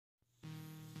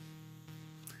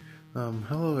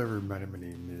Hello everybody, my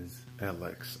name is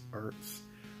LXW-Arts.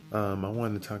 I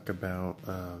wanted to talk about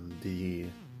the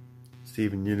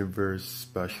Steven Universe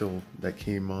special that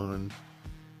came on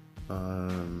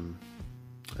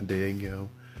a day ago,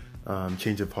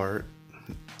 Change of Heart.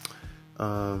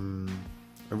 I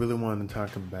really wanted to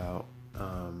talk about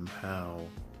how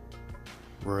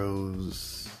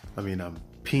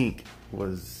Pink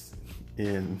was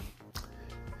in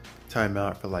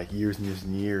timeout for like years and years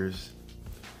and years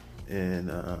in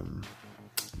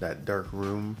that dark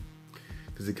room,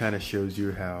 because it kind of shows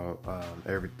you how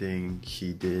everything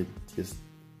she did just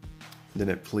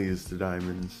didn't please the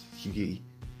Diamonds. She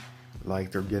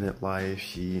liked organic life.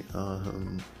 She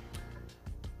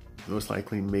most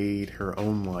likely made her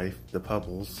own life the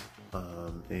Pebbles,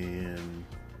 and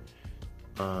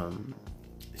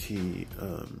she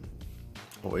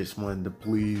always wanted to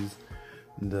please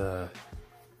her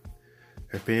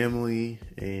family,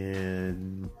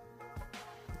 and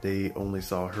they only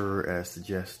saw her as the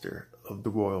jester of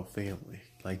the royal family.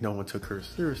 Like, no one took her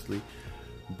seriously.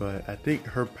 But I think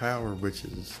her power, which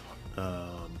is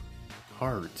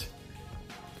heart,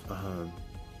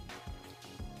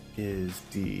 is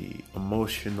the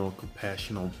emotional,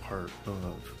 compassionate part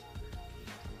of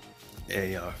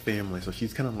a family. So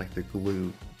she's kind of like the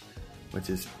glue, which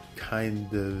is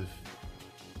kind of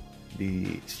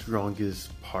the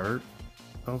strongest part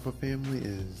of a family,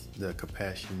 is the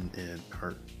compassion and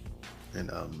heart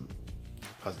and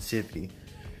positivity,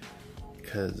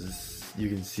 because you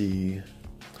can see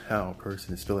how a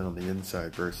person is feeling on the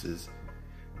inside versus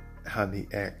how they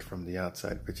act from the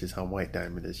outside, which is how White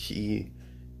Diamond is. She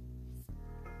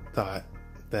thought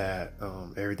that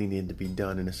everything needed to be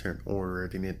done in a certain order,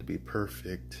 everything needed to be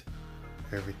perfect,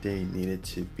 everything needed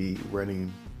to be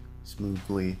running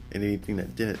smoothly, and anything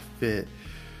that didn't fit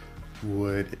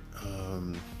would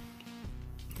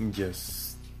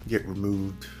just get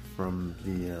removed from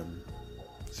the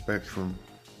spectrum.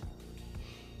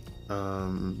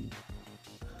 When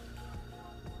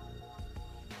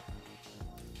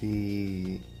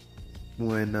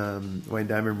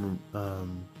Diamond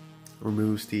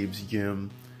removed Steve's gem,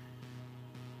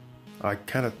 I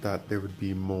kind of thought there would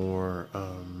be more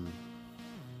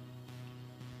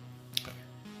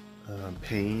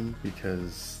pain,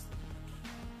 because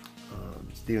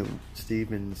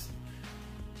Steven's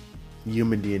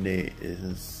human DNA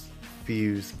is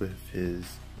fused with his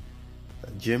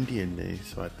gem DNA.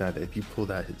 So I thought if you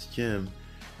pulled out his gem,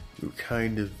 you were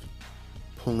kind of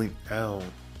pulling out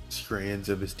strands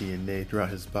of his DNA throughout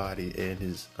his body and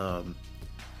his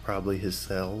probably his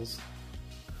cells,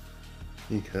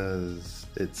 because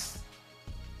it's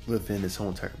within his whole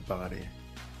entire body.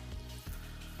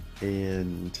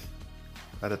 And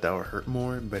I thought that would hurt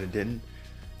more, but it didn't,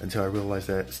 until I realized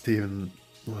that Steven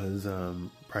was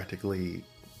practically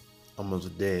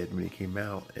almost dead when he came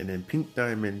out. And then Pink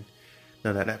Diamond,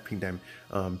 no, not Pink Diamond,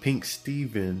 Pink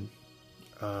Steven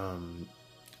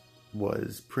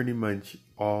was pretty much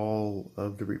all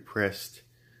of the repressed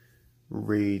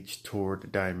rage toward the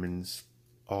Diamonds,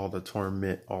 all the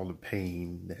torment, all the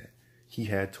pain that he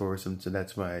had towards them. So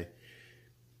that's why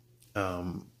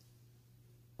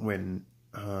when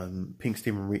Pink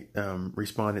Steven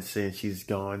responded saying she's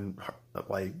gone,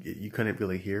 like, you couldn't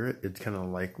really hear it. It's kind of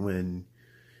like when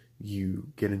you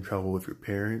get in trouble with your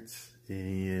parents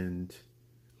and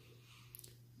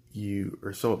you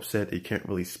are so upset that you can't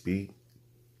really speak,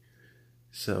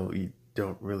 so you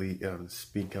don't really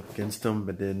speak up against them.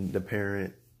 But then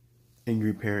the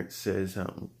angry parent says,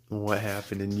 what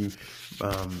happened? And you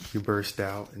burst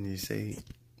out and you say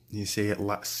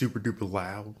it super duper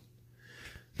loud,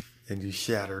 and you're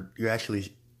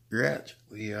actually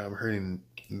hurting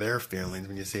their feelings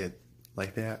when you say it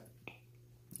like that.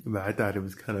 But I thought it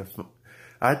was kind of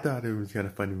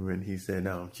funny when he said,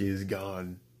 "No, she's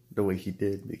gone," the way he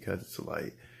did, because it's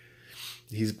like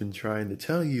he's been trying to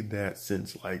tell you that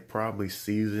since like probably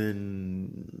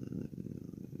season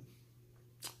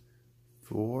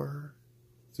 4,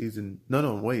 season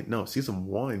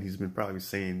 1. He's been probably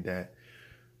saying that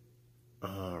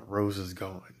Rose is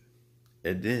gone.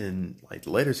 And then, like,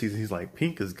 the later season, he's like,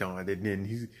 Pink is gone. And then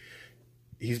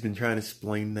he's been trying to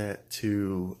explain that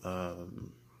to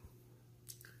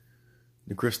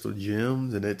the Crystal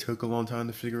Gems, and it took a long time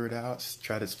to figure it out.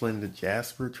 Tried to explain it to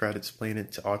Jasper, tried to explain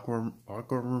it to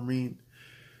Aquamarine,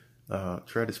 tried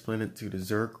to explain it to the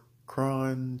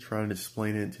Zircon, trying to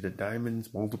explain it to the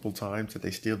Diamonds multiple times, but they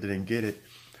still didn't get it.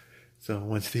 So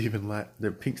when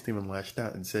the Pink Steven lashed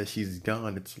out and said she's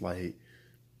gone, it's like,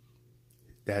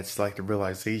 that's like the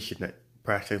realization that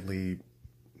practically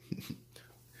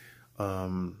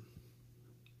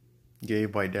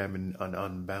gave White Diamond an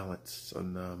unbalance.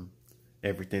 And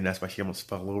everything. That's why she almost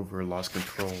fell over, lost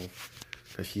control,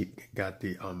 because she got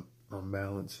the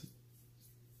unbalance.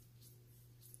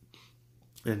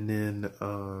 And then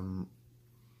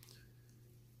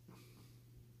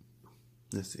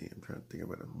let's see, I'm trying to think of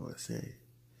what I want to say.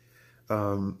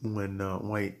 When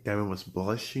White Diamond was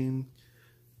blushing,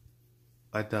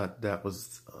 I thought that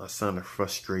was a sign of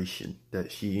frustration,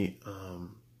 that she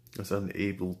was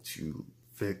unable to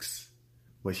fix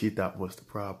what she thought was the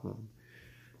problem.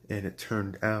 And it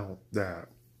turned out that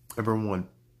everyone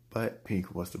but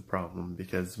Pink was the problem,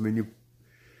 because when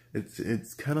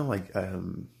it's kind of like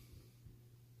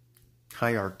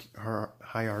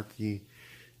hierarchy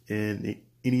in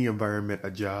any environment,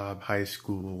 a job, high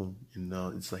school,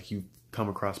 it's like you come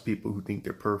across people who think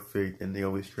they're perfect, and they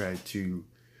always try to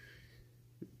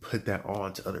put that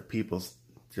on to other people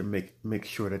to make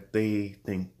sure that they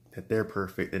think that they're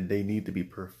perfect and they need to be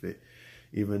perfect,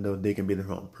 even though they can be the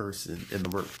wrong person in the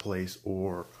workplace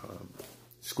or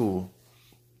school.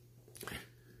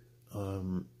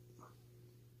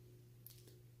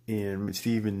 And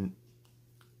Steven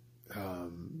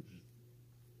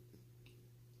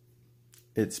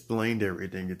explained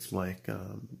everything. It's like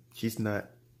she's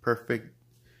not perfect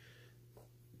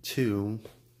too,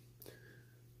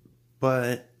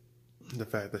 but the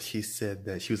fact that she said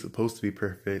that she was supposed to be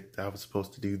perfect, I was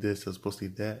supposed to do this, I was supposed to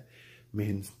do that,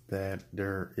 means that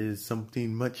there is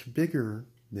something much bigger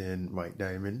than White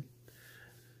Diamond.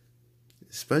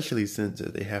 Especially since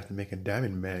they have to make a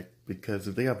diamond mech, because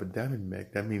if they have a diamond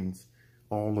mech, that means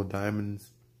all the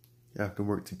diamonds have to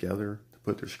work together to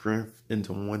put their strength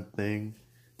into one thing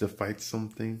to fight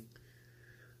something.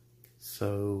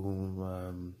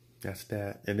 So that's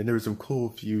that. And then there were some cool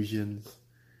fusions.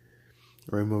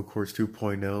 Rainbow Quartz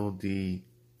 2.0, the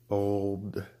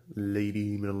old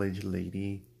lady, middle-aged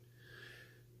lady.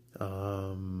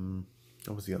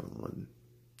 What was the other one?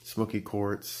 Smoky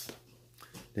Quartz.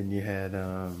 Then you had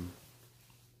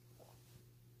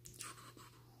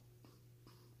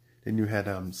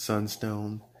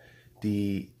Sunstone.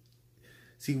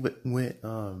 With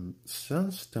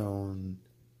Sunstone,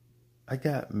 I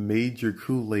got major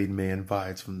Kool-Aid Man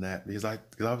vibes from that, because I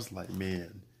was like,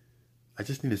 man, I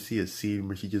just need to see a scene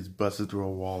where she just busts through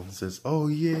a wall and says, "Oh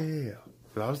yeah."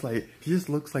 But I was like, he just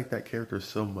looks like that character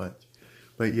so much.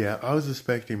 But yeah, I was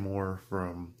expecting more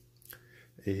from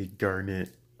a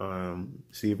Garnet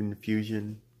Steven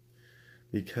fusion,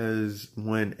 because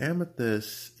when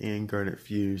Amethyst and Garnet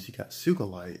fused, you got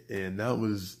Sugalite, and that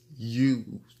was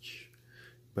huge.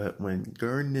 But when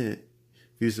Garnet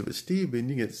fused it with Steven,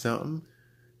 you get something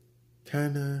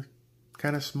kind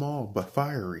of small but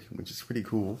fiery, which is pretty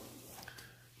cool.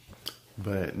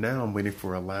 But now I'm waiting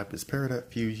for a Lapis Peridot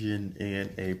fusion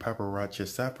and a Paparazzi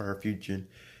Sapphire fusion,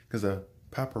 because a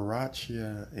Paparazzi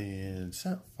and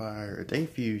Sapphire, if they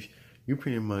fuse, you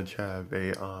pretty much have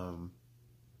a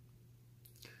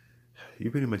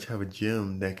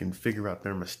gem that can figure out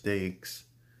their mistakes,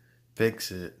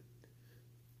 fix it,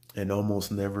 and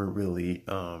almost never really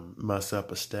mess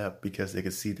up a step, because they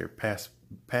can see their past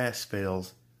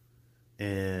fails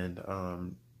and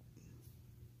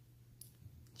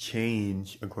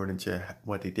change according to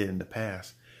what they did in the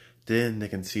past. Then they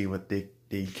can see what they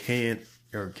can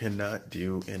or cannot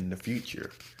do in the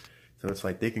future. So it's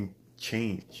like they can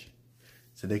change.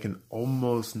 So they can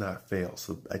almost not fail.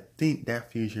 So I think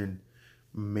that fusion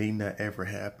may not ever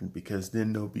happen, because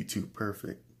then they'll be too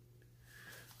perfect.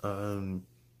 Then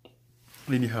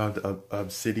you have the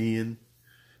Obsidian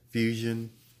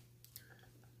fusion.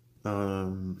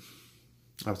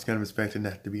 I was kind of expecting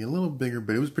that to be a little bigger,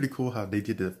 but it was pretty cool how they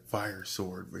did the fire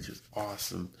sword, which is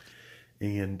awesome.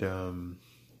 And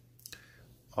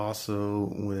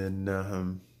also when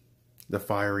the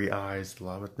fiery eyes, the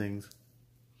lava things.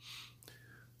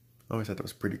 I always thought that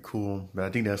was pretty cool, but I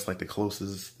think that's like the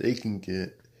closest they can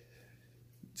get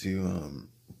to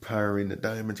powering the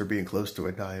diamonds, or being close to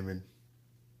a diamond.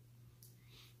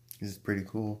 This is pretty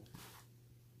cool.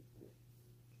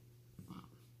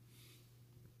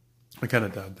 I kind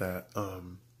of thought that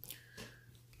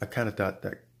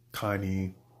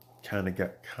Connie kind of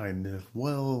got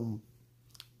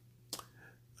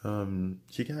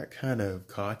she got kind of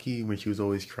cocky when she was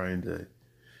always trying to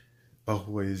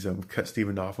cut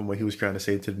Steven off on what he was trying to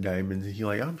say to the diamonds, and he's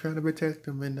like, I'm trying to protect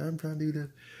them and I'm trying to do this.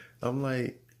 I'm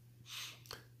like,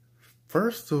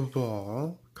 first of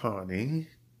all, Connie,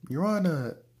 you're on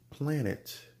a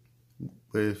planet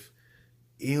with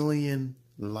alien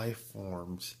life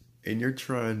forms, and you're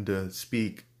trying to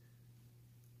speak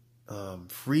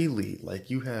freely, like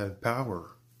you have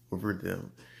power over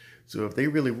them. So if they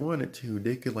really wanted to,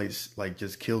 they could like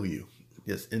just kill you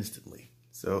just instantly.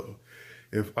 So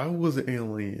If I was an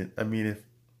alien, I mean,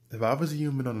 if I was a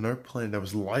human on another planet that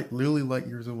was literally light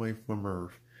years away from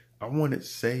Earth, I wouldn't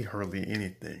say hardly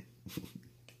anything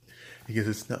because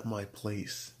it's not my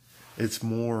place. It's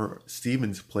more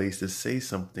Steven's place to say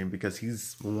something because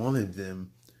he's one of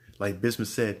them. Like Bismuth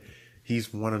said,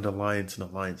 he's one of the lions in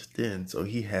the lion's den, so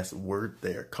he has a word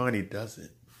there. Connie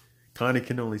doesn't. Connie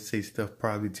can only say stuff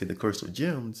probably to the crystal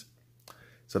gems,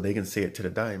 so they can say it to the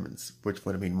diamonds, which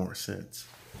would have made more sense.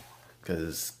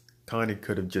 Because Connie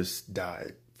could have just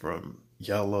died from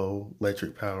yellow,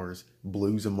 electric powers,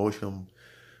 blue's emotional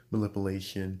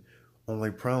manipulation.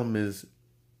 Only problem is,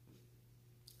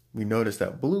 we noticed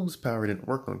that blue's power didn't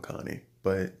work on Connie.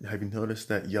 But have you noticed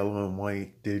that yellow and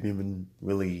white didn't even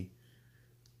really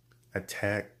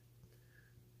attack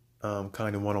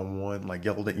Connie one-on-one? Like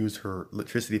yellow didn't use her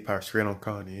electricity power straight on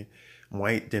Connie.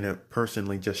 White didn't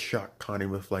personally just shock Connie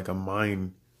with like a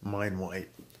mind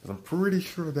wipe. I'm pretty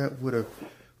sure that would have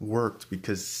worked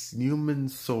because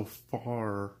humans so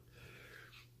far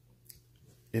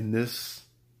in this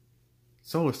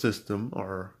solar system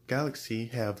or galaxy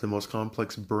have the most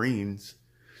complex brains.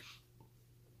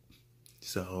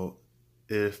 So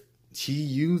if she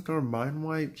used our mind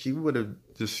wipe, she would have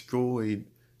destroyed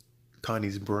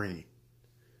Connie's brain.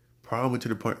 Probably to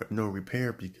the point of no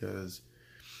repair because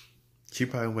she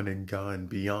probably wouldn't have gone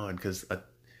beyond because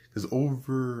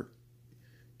over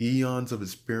eons of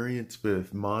experience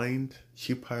with mind,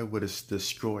 she probably would have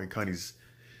destroyed Connie's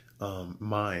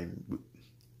mind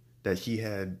that she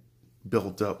had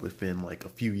built up within like a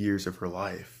few years of her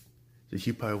life. So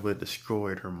she probably would have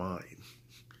destroyed her mind.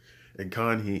 And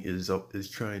Connie is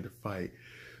trying to fight.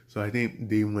 So I think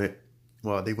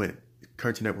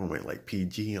Cartoon Network went like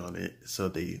PG on it. So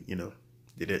they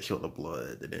didn't show the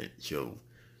blood. They didn't show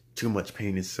too much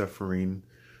pain and suffering.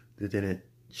 They didn't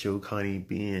show Connie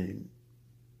being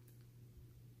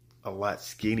a lot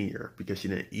skinnier because she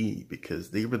didn't eat, because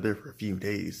they were there for a few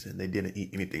days and they didn't eat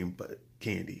anything but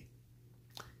candy.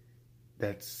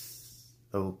 That's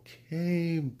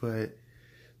okay, but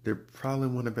there probably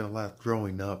wouldn't have been a lot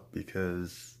growing up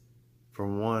because, for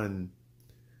one,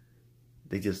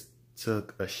 they just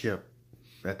took a ship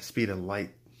at the speed of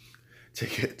light to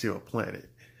get to a planet.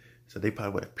 So they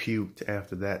probably would have puked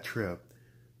after that trip.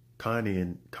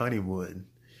 Connie would.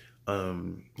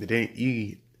 They didn't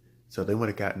eat, so they would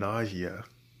have got nausea.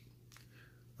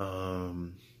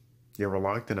 They were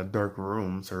locked in a dark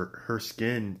room, so her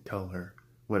skin color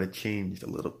would have changed a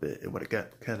little bit. It would have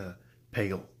got kind of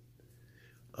pale.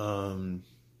 Connie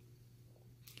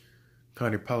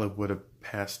probably would have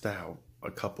passed out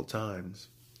a couple times.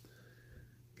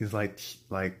 Because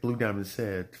like Blue Diamond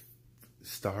said,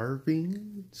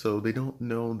 starving, so they don't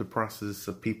know the process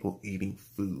of people eating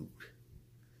food,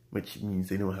 which means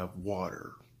they don't have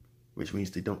water, which means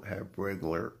they don't have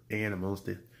regular animals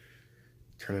to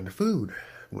turn into food,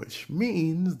 which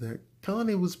means that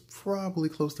Connie was probably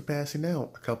close to passing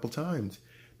out a couple times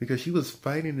because she was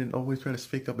fighting and always trying to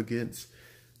speak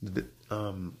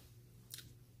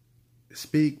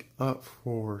up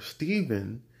for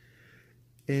Steven,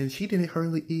 and she didn't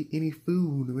hardly eat any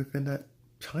food within that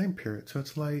time period. So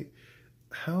it's like,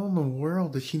 how in the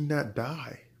world did she not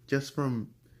die just from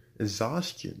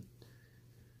exhaustion?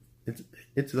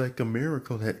 It's like a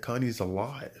miracle that Connie's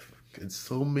alive in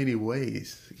so many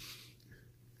ways.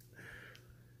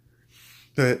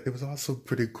 But it was also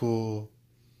pretty cool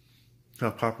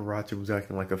how paparazzi was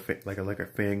acting like a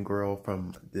fangirl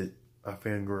from a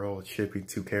fangirl shipping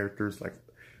two characters. Like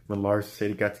when Lars and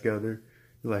Sadie got together,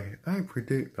 like, I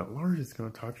predict that Lars is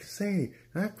gonna talk to Sadie.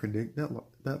 I predict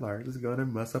that Lars is gonna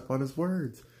mess up on his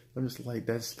words. I'm just like,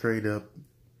 that's straight up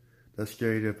a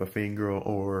fangirl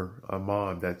or a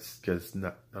mom that's just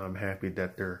not happy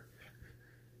that they're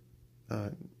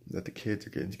that the kids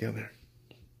are getting together.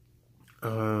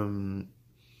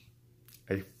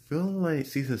 I feel like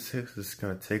season 6 is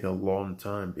gonna take a long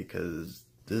time because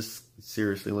this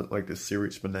seriously looked like the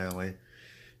series finale.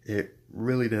 It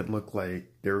really didn't look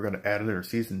like they were gonna add another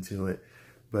season to it.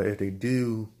 But if they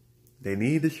do, they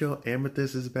need to show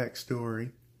Amethyst's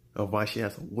backstory of why she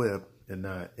has a whip and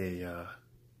not a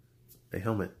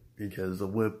helmet, because the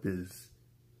whip is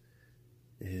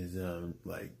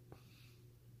like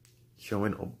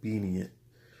showing obedient.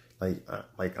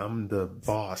 Like I'm the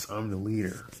boss, I'm the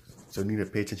leader, so you need to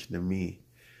pay attention to me.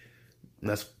 And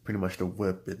that's pretty much the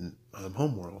whip in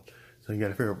Homeworld. So you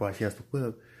gotta figure out why she has the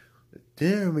whip.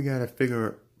 Then we gotta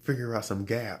figure out some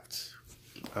gaps.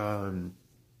 The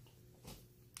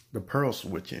pearl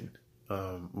switching.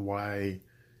 Why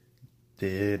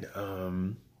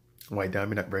Diamond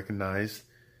not recognize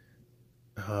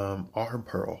our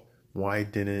pearl? Why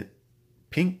didn't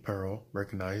Pink Pearl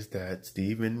recognized that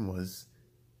Steven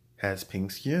has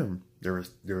Pink's gem. There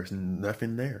was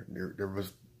nothing there. There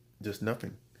was just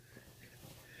nothing.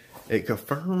 It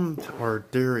confirmed our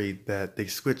theory that they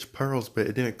switched pearls, but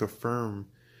it didn't confirm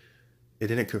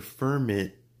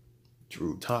it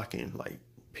through talking. Like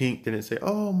Pink didn't say,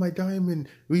 "Oh, my diamond,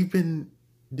 we've been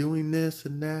doing this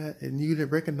and that, and you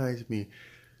didn't recognize me."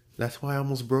 That's why I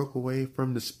almost broke away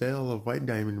from the spell of White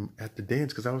Diamond at the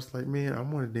dance, because I was like, man, I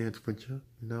want to dance with you.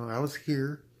 You know, I was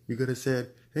here. You could have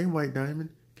said, "Hey, White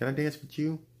Diamond, can I dance with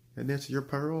you? Can I dance with your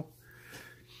pearl?"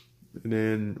 And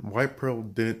then White Pearl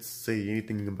didn't say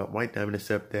anything about White Diamond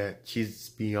except that she's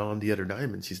beyond the other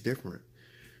diamonds. She's different.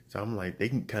 So I'm like, they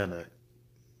can kind of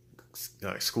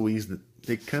squeeze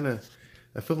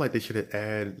I feel like they should have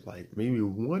added like maybe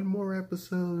one more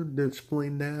episode to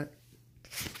explain that.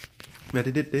 But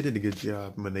they did a good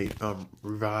job when they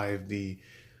revived the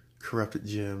corrupted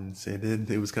gems. And then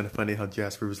it was kind of funny how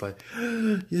Jasper was like,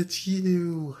 "It's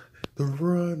you, the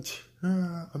runt."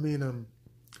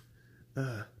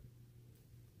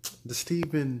 The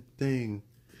Steven thing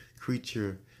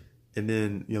creature. And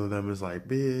then them was like,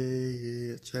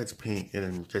 "Bitch, that's Pink." And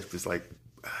then Jasper's like,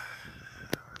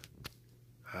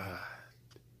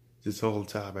 "This whole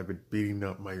time I've been beating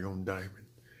up my own diamond."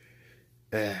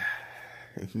 And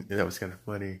that was kind of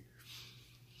funny.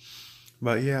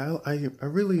 But yeah, I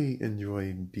really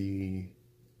enjoyed the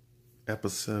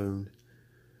episode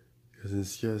because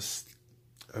it's just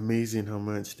amazing how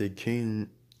much they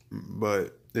came.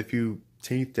 But if you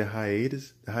take the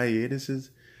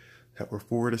hiatuses that were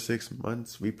 4 to 6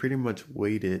 months, we pretty much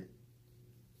waited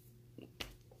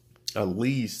at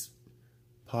least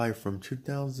probably from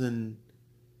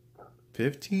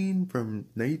 2015, from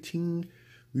 19,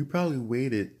 we probably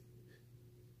waited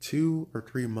 2 or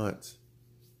 3 months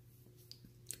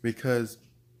because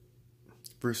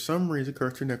for some reason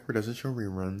Cartoon Network doesn't show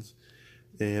reruns.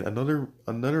 And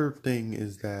another thing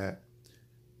is that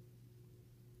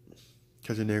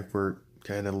Cartoon Network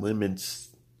kind of limits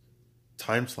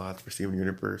time slots for Steven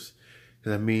Universe.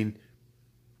 Because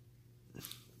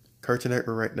Cartoon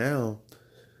Network right now,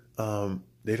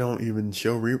 they don't even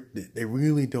show they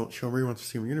really don't show reruns for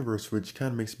Steven Universe, which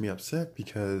kind of makes me upset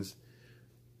because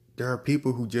there are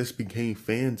people who just became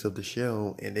fans of the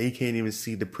show and they can't even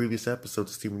see the previous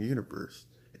episodes of Steven Universe.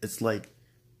 It's like,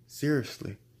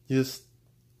 seriously, just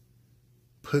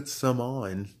put some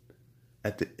on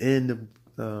at the end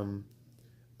of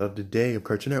the day of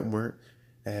Cartoon Network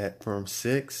from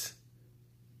 6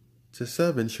 to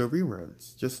 7. Show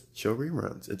reruns. Just show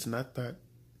reruns. It's not that,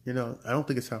 I don't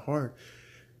think it's that hard.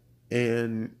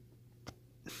 And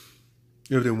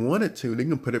if they wanted to, they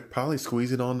can probably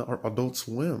squeeze it on Adult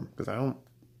Swim. Because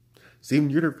Steven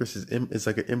Universe is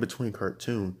like an in-between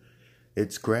cartoon.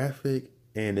 It's graphic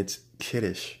and it's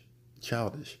childish.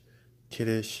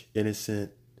 Kiddish,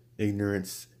 innocent,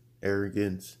 ignorance,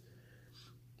 arrogance,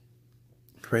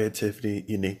 creativity,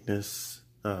 uniqueness,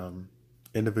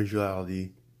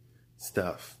 individuality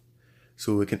stuff.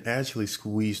 So it can actually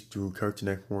squeeze through Cartoon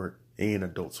Network and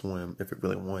Adult Swim if it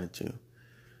really wanted to.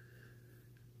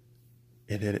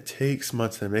 And then it takes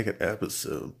months to make an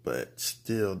episode, but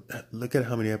still, look at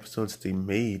how many episodes they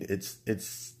made.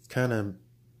 It's kind of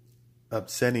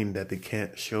upsetting that they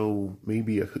can't show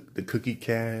maybe the Cookie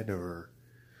Cat or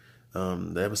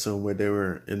the episode where they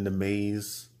were in the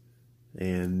maze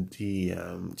and the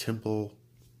temple.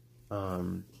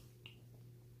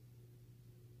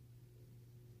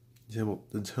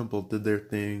 The temple did their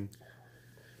thing.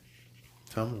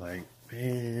 So I'm like,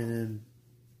 man,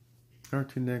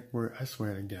 Cartoon Network, I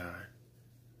swear to God.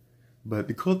 But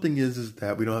the cool thing is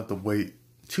that we don't have to wait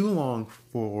too long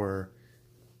for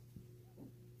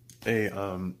the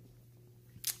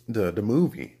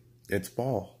movie. It's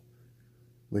fall,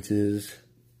 which is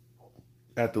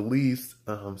at the least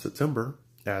September.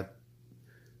 At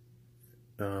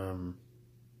the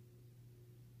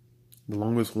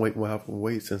longest wait we'll have to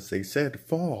wait since they said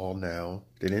fall now.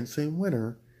 They didn't say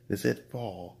winter. They said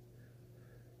fall.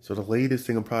 So the latest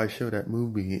thing will probably show that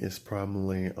movie is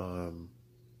probably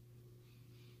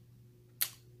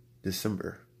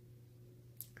December.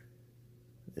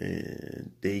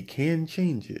 And they can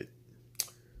change it.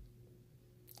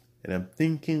 And I'm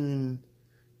thinking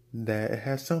that it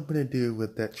has something to do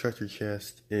with that treasure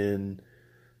chest in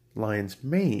Lion's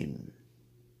Mane.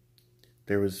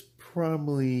 There was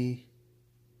probably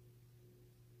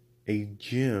a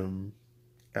gem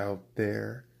out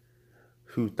there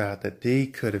who thought that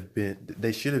they should have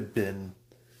been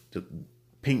the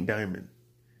Pink Diamond.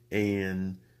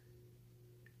 And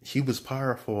she was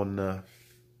powerful enough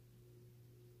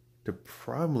to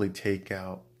probably take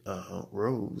out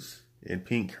Rose. and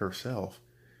Pink herself.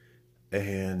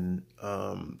 And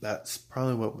that's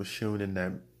probably what was shown in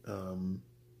that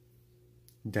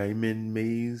diamond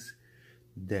maze,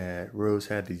 that Rose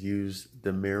had to use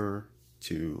the mirror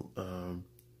to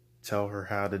tell her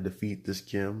how to defeat this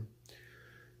gem.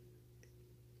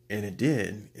 And it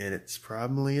did. And it's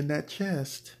probably in that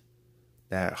chest.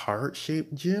 That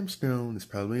heart-shaped gemstone is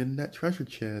probably in that treasure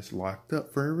chest, locked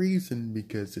up for a reason,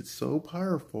 because it's so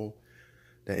powerful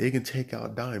that it can take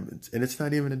out diamonds. And it's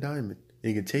not even a diamond.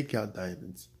 It can take out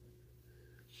diamonds.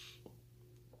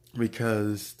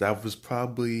 Because that was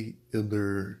probably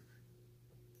either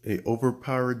a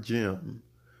overpowered gem,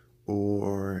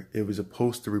 or it was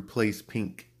supposed to replace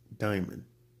Pink Diamond.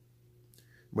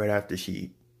 Right after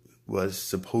she was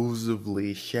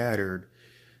supposedly shattered,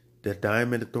 the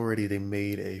Diamond Authority, they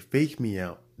made a fake me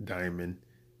out diamond,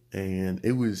 and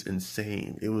it was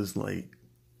insane. It was like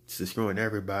destroying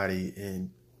everybody and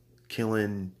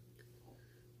killing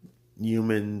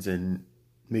humans and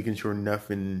making sure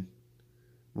nothing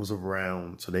was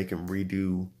around so they can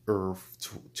redo Earth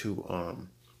to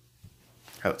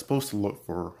how it's supposed to look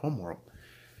for Homeworld.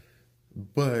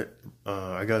 But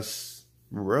I guess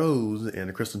Rose and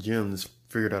the Crystal Gems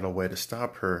figured out a way to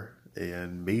stop her,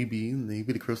 and maybe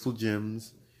the Crystal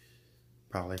Gems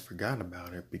probably forgot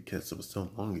about it because it was so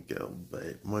long ago.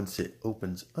 But once it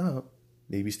opens up,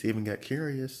 maybe Steven got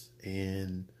curious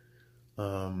and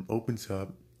opens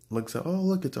up, looks at, oh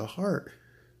look, it's a heart.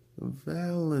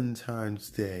 Valentine's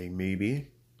Day, maybe.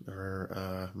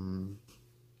 Or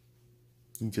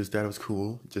he just thought it was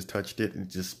cool, just touched it and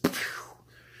just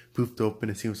poofed open.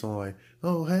 It seems so like,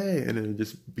 oh hey, and then it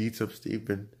just beats up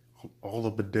Steven all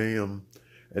of a damn.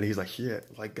 And he's like, shit,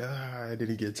 like, and then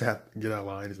he gets out of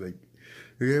line. He's like,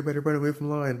 everybody run away from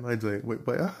line. And line's like, wait,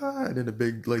 but and then a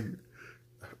big, like,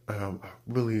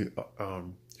 really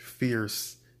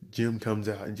fierce Jim comes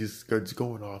out and just starts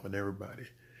going off on everybody.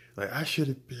 Like, I should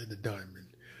have been the diamond.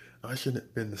 I shouldn't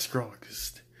have been the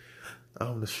strongest. I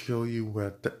want to show you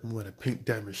what a pink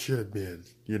diamond should have been,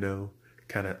 you know?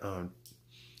 Kind of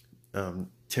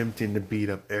tempting to beat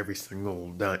up everything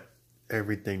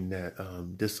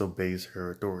that disobeys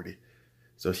her authority.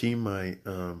 So she might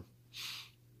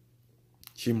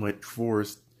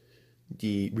force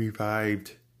the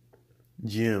revived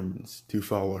gems to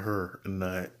follow her and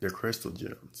not the crystal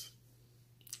gems.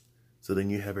 So then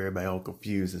you have everybody all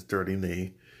confused and starting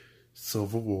a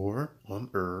civil war on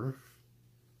Earth,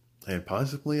 and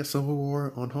possibly a civil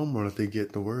war on Homeworld if they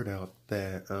get the word out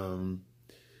that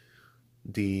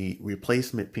the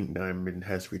replacement pink diamond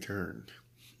has returned.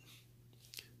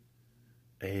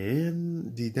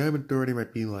 And the Diamond Authority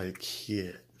might be like,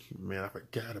 shit, man, I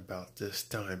forgot about this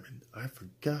diamond. I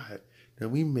forgot that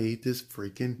we made this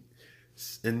freaking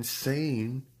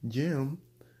insane gem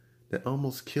that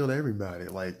almost killed everybody.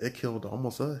 Like, it killed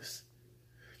almost us.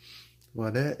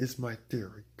 Well, that is my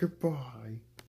theory. Goodbye.